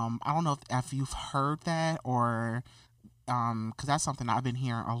 I don't know if you've heard that, or because that's something I've been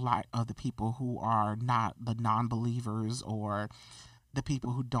hearing a lot of the people who are not the non-believers, or the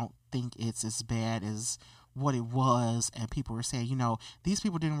people who don't think it's as bad as what it was, and people were saying, these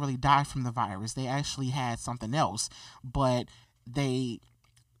people didn't really die from the virus. They actually had something else, but they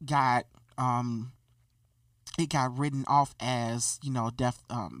got it got written off as death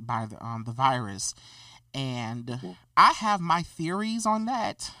by the virus. And I have my theories on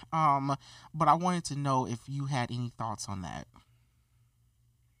that, but I wanted to know if you had any thoughts on that.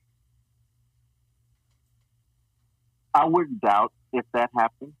 I wouldn't doubt if that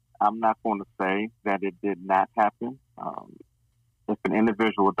happened. I'm not going to say that it did not happen. If an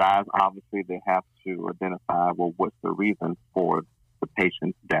individual dies, obviously they have to identify, well, what's the reason for the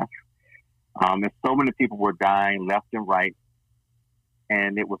patient's death. And so many people were dying left and right,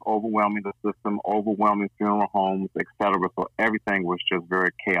 and it was overwhelming the system, overwhelming funeral homes, etc. So everything was just very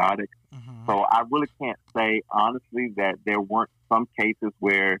chaotic. So I really can't say, honestly, that there weren't some cases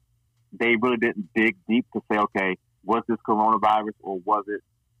where they really didn't dig deep to say, okay, was this coronavirus, or was it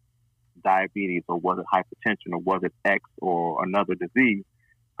diabetes, or was it hypertension, or was it X or another disease?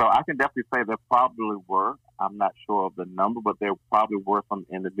 So I can definitely say there probably were. I'm not sure of the number, but there probably were some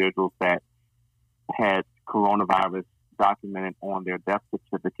individuals that had coronavirus documented on their death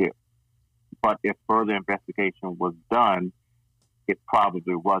certificate. But if further investigation was done, it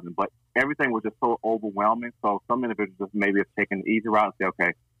probably wasn't. But everything was just so overwhelming. So some individuals just maybe have taken the easy route and say,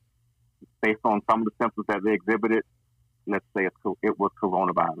 okay, based on some of the symptoms that they exhibited, let's say it was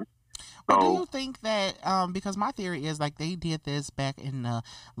coronavirus. But do you think that, because my theory is like they did this back in the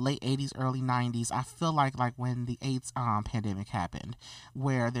late 80s, early 90s, I feel like when the AIDS pandemic happened,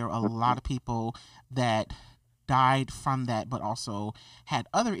 where there were a lot of people that died from that, but also had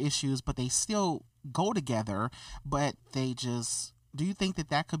other issues, but they still go together, but they just, do you think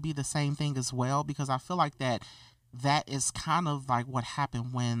that could be the same thing as well? Because I feel like that is kind of like what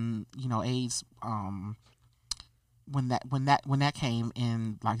happened when, AIDS when that came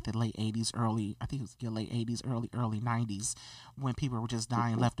in like the late 80s, I think it was the late 80s, early 90s, when people were just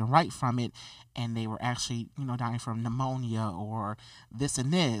dying left and right from it, and they were actually dying from pneumonia or this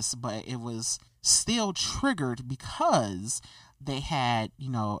and this, but it was still triggered because they had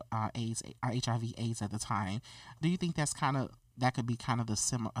AIDS, HIV AIDS at the time. Do you think that could be kind of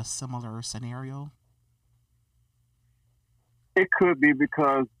a similar scenario? It could be,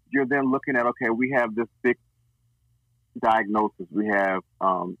 because you're then looking at, okay, we have this big diagnosis. We have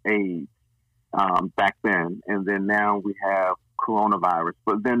AIDS back then, and then now we have coronavirus.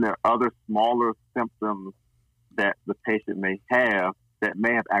 But then there are other smaller symptoms that the patient may have that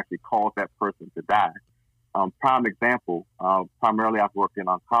may have actually caused that person to die. Prime example, primarily I've worked in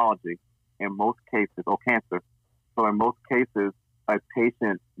oncology. In most cases, or cancer. So in most cases, a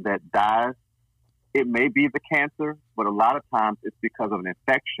patient that dies, it may be the cancer, but a lot of times it's because of an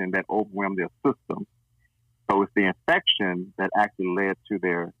infection that overwhelmed their system. So it's the infection that actually led to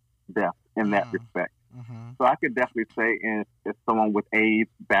their death in that respect. Mm-hmm. So I could definitely say if someone with AIDS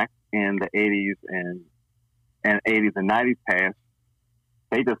back in the 80s and 90s passed,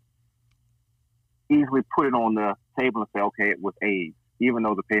 they just easily put it on the table and say, okay, it was AIDS, even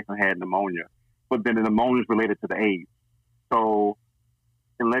though the patient had pneumonia. But then the pneumonia is related to the AIDS. So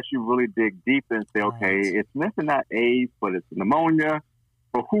unless you really dig deep and say, okay, it's missing not AIDS, but it's pneumonia,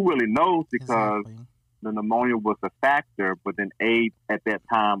 but who really knows, because the pneumonia was a factor, but then AIDS at that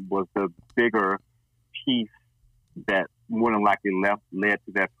time was the bigger piece that more than likely led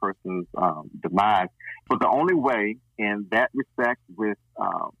to that person's demise. But the only way in that respect with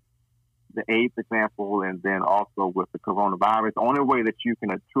the AIDS example, and then also with the coronavirus, the only way that you can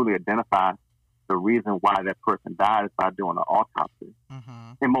truly identify the reason why that person died is by doing an autopsy,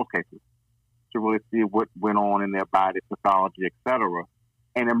 in most cases, to really see what went on in their body, pathology, etc.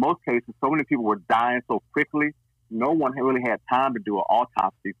 And in most cases, so many people were dying so quickly, no one really had time to do an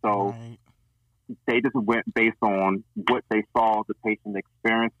autopsy. So they just went based on what they saw the patient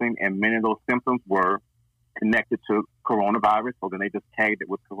experiencing, and many of those symptoms were connected to coronavirus, so then they just tagged it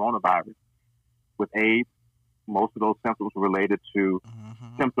with coronavirus. With AIDS, most of those symptoms were related to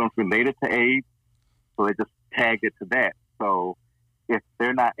symptoms related to AIDS, so they just tagged it to that. So if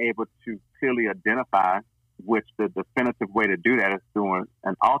they're not able to clearly identify, which the definitive way to do that is doing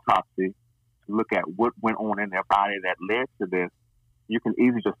an autopsy to look at what went on in their body that led to this, you can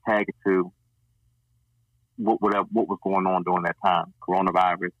easily just tag it to what was going on during that time,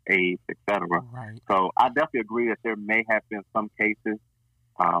 coronavirus, AIDS, etc. So I definitely agree that there may have been some cases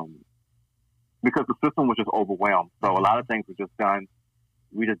because the system was just overwhelmed. So a lot of things were just done.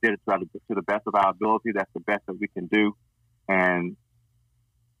 We just did it to the best of our ability. That's the best that we can do, and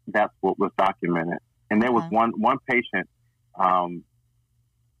that's what was documented. And there was one patient,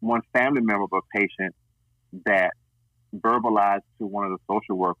 one family member of a patient that verbalized to one of the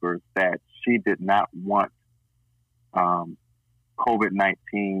social workers that she did not want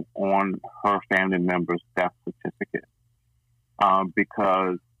COVID-19 on her family member's death certificate,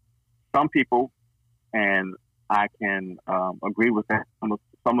 because some people, and I can agree with that,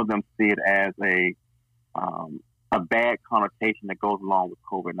 some of them see it as a bad connotation that goes along with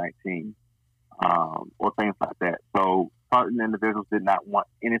COVID-19, or things like that. So certain individuals did not want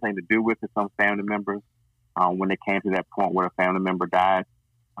anything to do with it, some family members, when they came to that point where a family member died.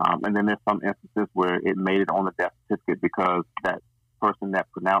 And then there's some instances where it made it on the death certificate because that person that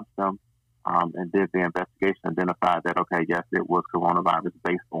pronounced them and did the investigation identified that, okay, yes, it was coronavirus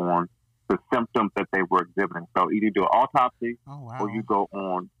based on the symptoms that they were exhibiting. So either you do an autopsy or you go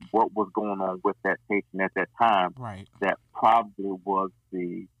on what was going on with that patient at that time that probably was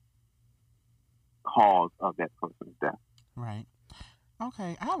the cause of that person's death. Right.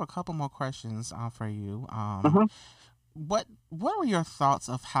 Okay, I have a couple more questions for you. What were your thoughts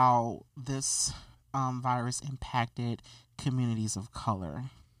of how this virus impacted communities of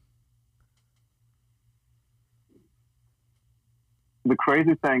color? The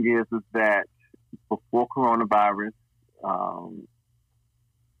crazy thing is that before coronavirus,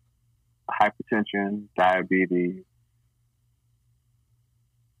 hypertension, diabetes,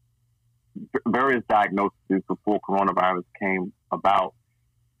 various diagnoses before coronavirus came about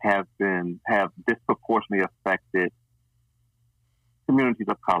have disproportionately affected communities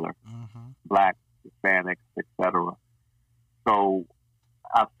of color, Black, Hispanics, etc. So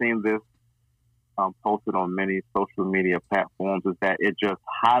I've seen this posted on many social media platforms, is that it just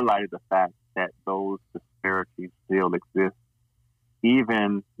highlighted the fact that those disparities still exist,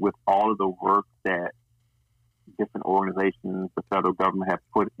 even with all of the work that different organizations, the federal government have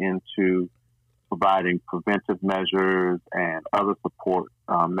put into providing preventive measures and other support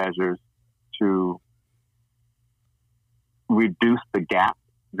measures to reduce the gap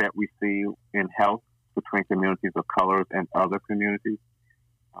that we see in health between communities of colors and other communities.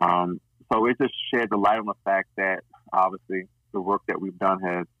 So it just shed the light on the fact that obviously the work that we've done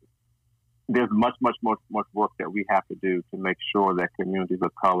there's much work that we have to do to make sure that communities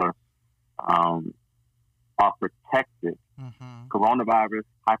of color are protected. Mm-hmm. Coronavirus,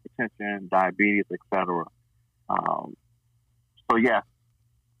 hypertension, diabetes, etc. So yes,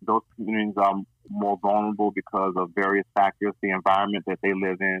 those communities are more vulnerable because of various factors, the environment that they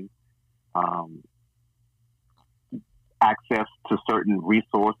live in, access to certain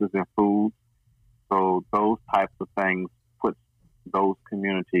resources and food. So those types of things put those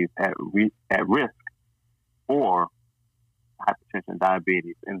communities at risk for hypertension,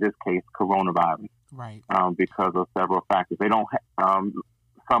 diabetes, in this case, coronavirus. Right. Because of several factors. They don't.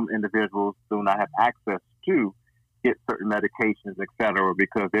 Some individuals do not have access to get certain medications, etc.,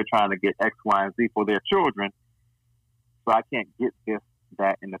 because they're trying to get X, Y, and Z for their children. So I can't get this,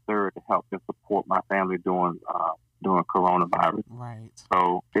 that, and the third to help them support my family during coronavirus. Right.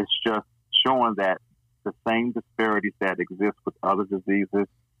 So it's just showing that the same disparities that exist with other diseases,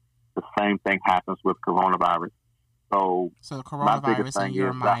 the same thing happens with coronavirus. So coronavirus in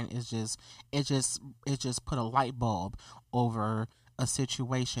your mind is just put a light bulb over a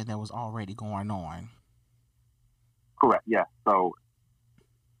situation that was already going on. Correct. Yes. So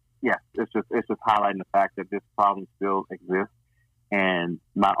yes, it's just highlighting the fact that this problem still exists, and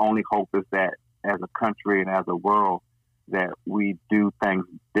my only hope is that as a country and as a world that we do things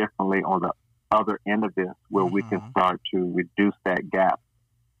differently on the other end of this, where we can start to reduce that gap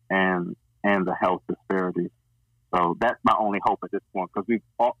and the health disparities. So that's my only hope at this point, because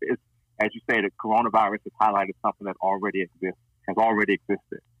as you say, the coronavirus has highlighted something that has already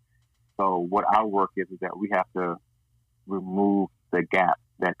existed. So what our work is that we have to remove the gap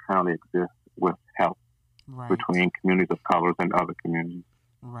that currently exists with health between communities of colors and other communities.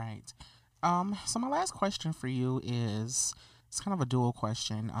 Right. So my last question for you is, it's kind of a dual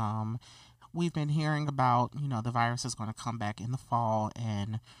question. We've been hearing about, the virus is going to come back in the fall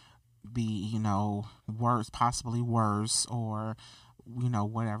and be, worse, possibly worse, or,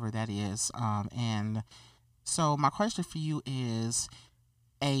 whatever that is. And so my question for you is,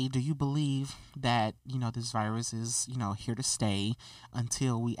 A, do you believe that, this virus is, here to stay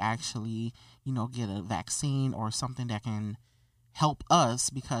until we actually, get a vaccine or something that can help us,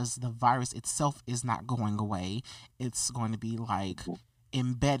 because the virus itself is not going away. It's going to be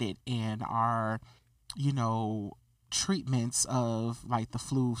embedded in our, treatments of the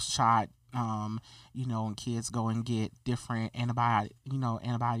flu shot, and kids go and get different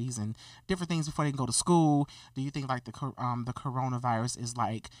antibodies and different things before they can go to school. Do you think the coronavirus is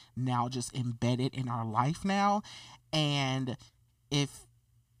now just embedded in our life now? And I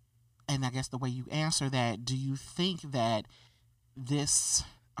guess the way you answer that, do you think that this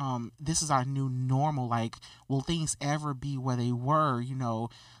is our new normal? Will things ever be where they were,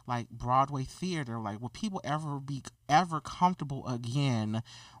 Broadway theater? Will people ever be comfortable again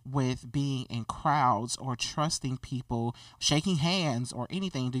with being in crowds or trusting people, shaking hands or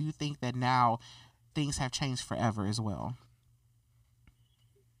anything? Do you think that now things have changed forever as well?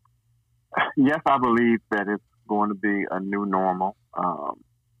 Yes, I believe that it's going to be a new normal.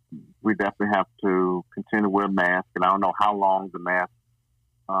 We definitely have to continue to wear masks, and I don't know how long the mask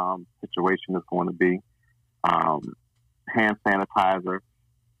situation is going to be. Hand sanitizer.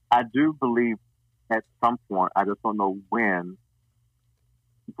 I do believe at some point, I just don't know when,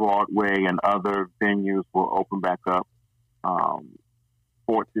 Broadway and other venues will open back up.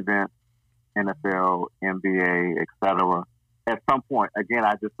 Sports events, NFL, NBA, etc. At some point, again,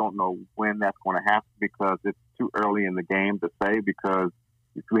 I just don't know when that's going to happen, because it's too early in the game to say, because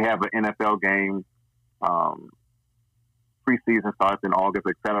if we have an NFL game, preseason starts in August,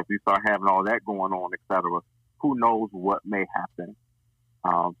 etc. If you start having all that going on, etc., who knows what may happen?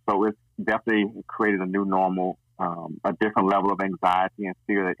 So it's definitely created a new normal, a different level of anxiety and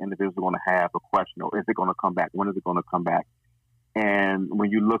fear that individuals are going to have. A question: is it going to come back? When is it going to come back? And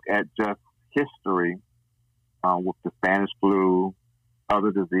when you look at just history, with the Spanish flu,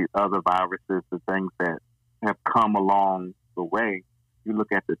 other viruses, the things that have come along the way, you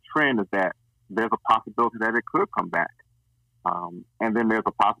look at the trend is that there's a possibility that it could come back. And then there's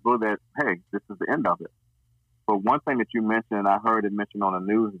a possibility that, hey, this is the end of it. But one thing that you mentioned, I heard it mentioned on the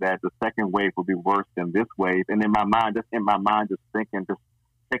news, that the second wave will be worse than this wave. And in my mind, just thinking, just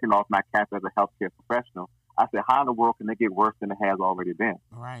taking off my cap as a healthcare professional, I said, how in the world can it get worse than it has already been?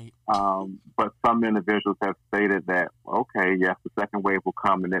 Right. But some individuals have stated that, okay, yes, the second wave will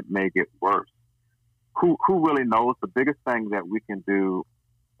come and it may get worse. Who really knows? The biggest thing that we can do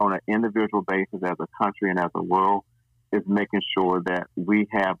on an individual basis as a country and as a world is making sure that we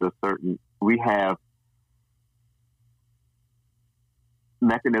have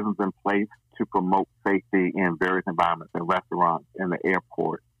mechanisms in place to promote safety in various environments, in restaurants, in the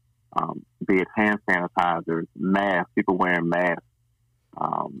airport, be it hand sanitizers, masks, people wearing masks.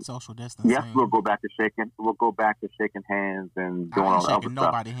 Social distancing. Yes, we'll go back to shaking hands and doing all the other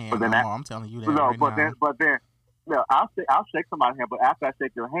stuff. Hand no more. I'm telling you that right now. But then, I'll shake somebody's hand. But after I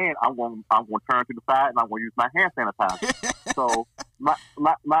shake your hand, I'm going to turn to the side and I'm going to use my hand sanitizer. So my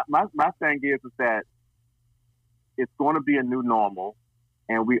thing is that it's going to be a new normal,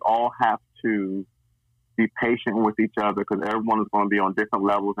 and we all have to be patient with each other because everyone is going to be on different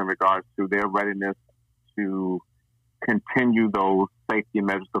levels in regards to their readiness to continue those safety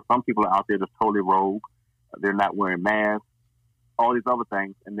measures. So some people are out there just totally rogue. They're not wearing masks, all these other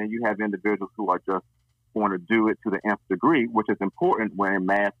things. And then you have individuals who are just going to do it to the nth degree, which is important, wearing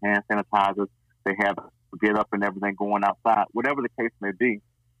masks, hand sanitizers. They have get up and everything going outside, whatever the case may be.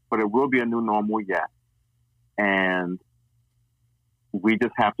 But it will be a new normal, yes. And we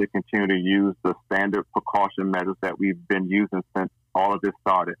just have to continue to use the standard precaution measures that we've been using since all of this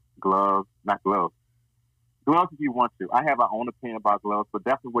started. Gloves if you want to. I have my own opinion about gloves, but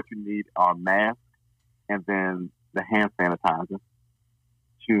definitely what you need are masks and then the hand sanitizer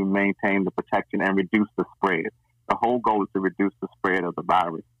to maintain the protection and reduce the spread. The whole goal is to reduce the spread of the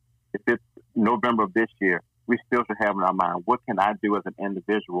virus. If it's November of this year, we still should have in our mind, what can I do as an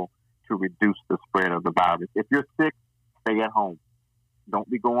individual to reduce the spread of the virus? If you're sick, stay at home. Don't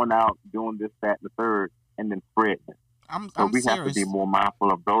be going out doing this, that, and the third, and then spreading it. We serious. have to be more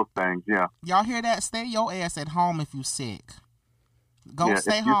mindful of those things, yeah. Y'all hear that? Stay your ass at home if you sick.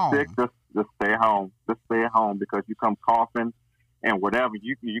 Stay home. If you're sick, just stay home. Just stay at home because you come coughing and whatever,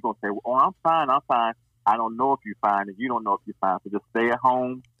 you're going to say, well, I'm fine. I don't know if you're fine, and you don't know if you're fine. So just stay at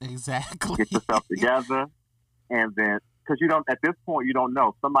home. Exactly. Get yourself together. And then, because at this point, you don't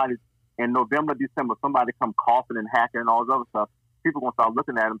know. Somebody, in November, December, somebody come coughing and hacking and all this other stuff. People are going to start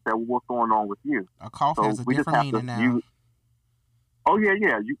looking at them and say, well, what's going on with you? A cough has a different meaning now.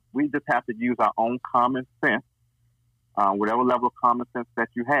 We just have to use our own common sense. Whatever level of common sense that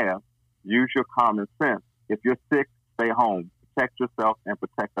you have, use your common sense. If you're sick, stay home. Protect yourself and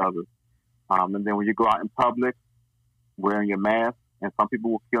protect others. And then when you go out in public, wearing your mask, and some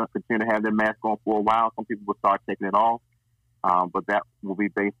people will continue to have their mask on for a while. Some people will start taking it off. But that will be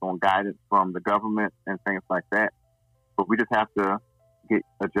based on guidance from the government and things like that. But we just have to get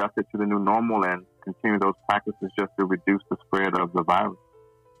adjusted to the new normal and continue those practices just to reduce the spread of the virus.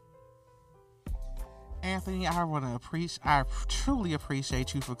 Anthony, I truly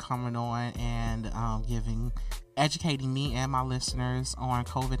appreciate you for coming on and educating me and my listeners on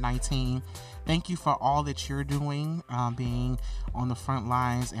COVID-19. Thank you for all that you're doing, being on the front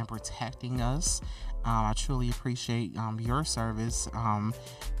lines and protecting us. I truly appreciate your service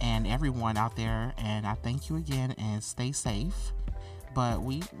and everyone out there. And I thank you again and stay safe. But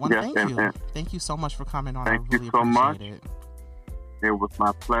we want to thank you. Thank you so much for coming on. Thank you so much. It was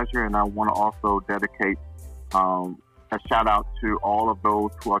my pleasure. And I want to also dedicate a shout out to all of those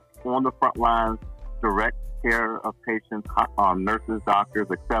who are on the front lines, direct care of patients, nurses, doctors,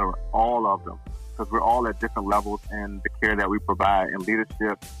 etc. All of them. Because we're all at different levels in the care that we provide in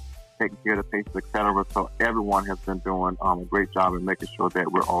leadership, taking care of the patients, etc. So everyone has been doing a great job in making sure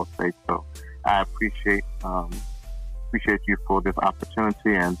that we're all safe. So I appreciate you for this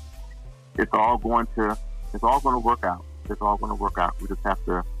opportunity, and it's all going to work out. It's all going to work out. We just have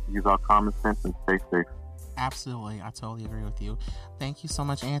to use our common sense and stay safe. Absolutely. I totally agree with you. Thank you so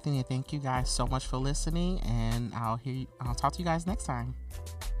much, Anthony, and thank you guys so much for listening, and I'll talk to you guys next time.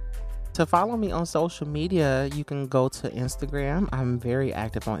 To follow me on social media, you can go to Instagram. I'm very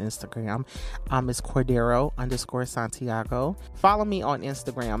active on Instagram. It's Cordero_Santiago. Follow me on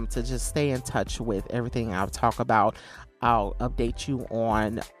Instagram to just stay in touch with everything I'll talk about. I'll update you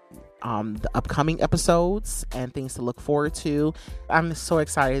on the upcoming episodes and things to look forward to. I'm so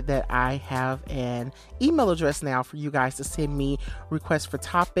excited that I have an email address now for you guys to send me requests for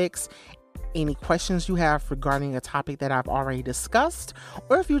topics. Any questions you have regarding a topic that I've already discussed,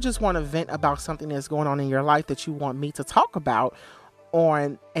 or if you just want to vent about something that's going on in your life that you want me to talk about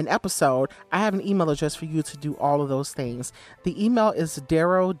on an episode, I have an email address for you to do all of those things. The email is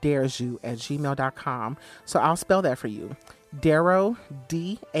darodaresu@gmail.com. So I'll spell that for you. Daro,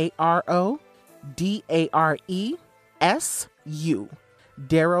 DARODARESU.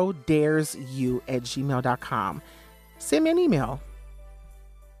 darodaresu@gmail.com. Send me an email.